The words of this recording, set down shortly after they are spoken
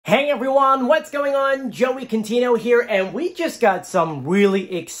Hey everyone, what's going on? Joey Contino here, and we just got some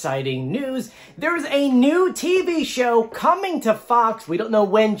really exciting news. There's a new TV show coming to Fox, we don't know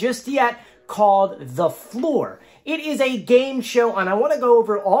when just yet, called The Floor. It is a game show, and I want to go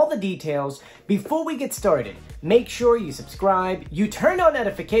over all the details. Before we get started, make sure you subscribe, you turn on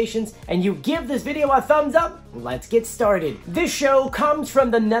notifications, and you give this video a thumbs up. Let's get started. This show comes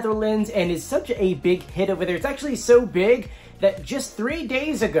from the Netherlands and is such a big hit over there. It's actually so big that just 3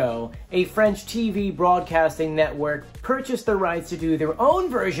 days ago, a French TV broadcasting network purchased the rights to do their own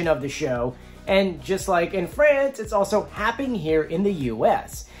version of the show, and just like in France, it's also happening here in the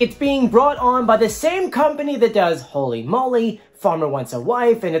US. It's being brought on by the same company that does Holey Moley, Farmer Wants a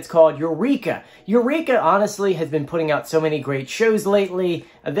Wife, and it's called Eureka. Eureka, honestly, has been putting out so many great shows lately.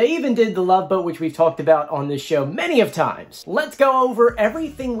 They even did The Love Boat, which we've talked about on this show many of times. Let's go over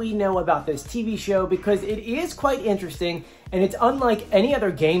everything we know about this TV show because it is quite interesting, and it's unlike any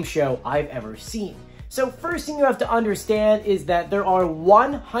other game show I've ever seen. So first thing you have to understand is that there are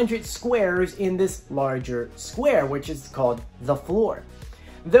 100 squares in this larger square, which is called the floor.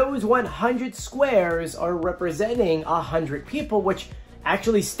 Those 100 squares are representing 100 people, which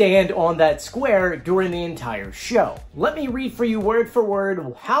actually stand on that square during the entire show. Let me read for you word for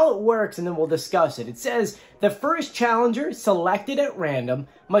word how it works, and then we'll discuss it. It says, the first challenger selected at random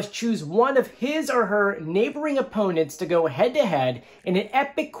must choose one of his or her neighboring opponents to go head-to-head in an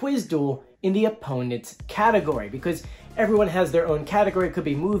epic quiz duel in the opponent's category, because everyone has their own category. It could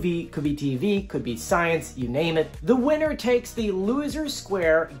be movie, could be TV, could be science, you name it. The winner takes the loser's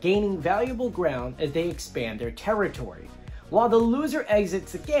square, gaining valuable ground as they expand their territory, while the loser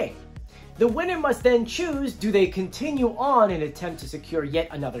exits the game. The winner must then choose, do they continue on and attempt to secure yet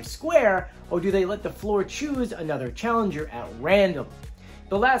another square, or do they let the floor choose another challenger at random?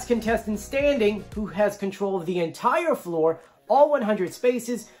 The last contestant standing, who has control of the entire floor, all 100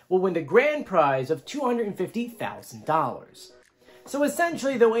 spaces, will win the grand prize of $250,000. So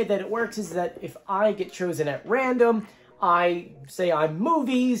essentially the way that it works is that if I get chosen at random, I say I'm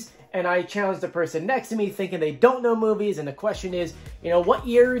movies, and I challenge the person next to me thinking they don't know movies, and the question is, what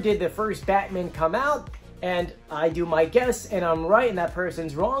year did the first Batman come out? And I do my guess, and I'm right, and that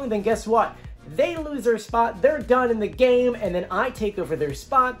person's wrong, then guess what? They lose their spot, they're done in the game, and then I take over their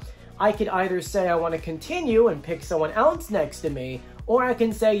spot. I could either say I want to continue and pick someone else next to me, or I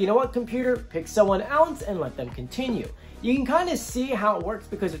can say, you know what, computer, pick someone else and let them continue. You can kind of see how it works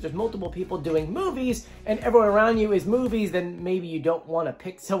because if there's multiple people doing movies and everyone around you is movies, then maybe you don't want to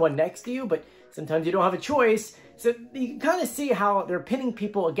pick someone next to you, but sometimes you don't have a choice. So you can kind of see how they're pinning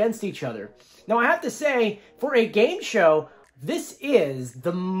people against each other. Now I have to say, for a game show, this is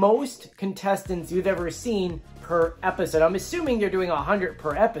the most contestants you've ever seen per episode. I'm assuming they're doing 100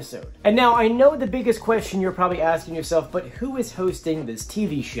 per episode. And now I know the biggest question you're probably asking yourself, but who is hosting this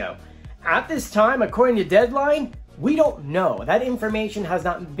TV show? At this time, according to Deadline, we don't know. That information has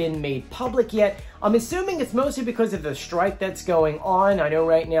not been made public yet. I'm assuming it's mostly because of the strike that's going on. I know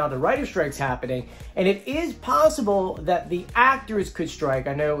right now the writer strike's happening, and it is possible that the actors could strike.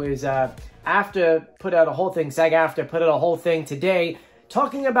 I know it was SAG-AFTRA put out a whole thing today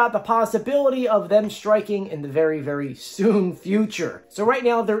talking about the possibility of them striking in the very, very soon future. So right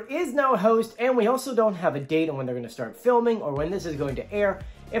now there is no host, and we also don't have a date on when they're going to start filming or when this is going to air.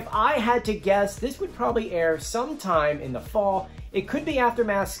 If I had to guess, this would probably air sometime in the fall. It could be after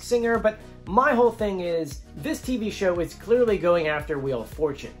Masked Singer, but my whole thing is this TV show is clearly going after Wheel of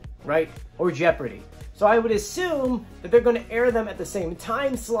Fortune, right? Or Jeopardy. So I would assume that they're going to air them at the same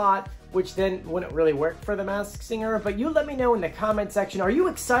time slot, which then wouldn't really work for The Masked Singer. But you let me know in the comment section, are you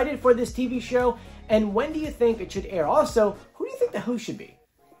excited for this TV show? And when do you think it should air? Also, who do you think the host should be?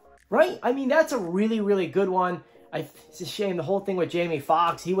 Right? I mean, that's a really, really good one. It's a shame the whole thing with Jamie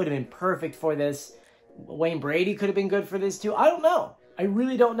Foxx, he would have been perfect for this. Wayne Brady could have been good for this too. I don't know. I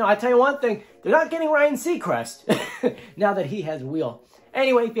really don't know. I tell you one thing, they're not getting Ryan Seacrest now that he has Wheel.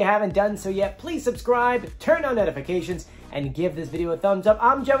 Anyway, if you haven't done so yet, please subscribe, turn on notifications, and give this video a thumbs up.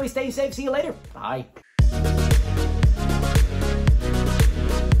 I'm Joey. Stay safe. See you later. Bye.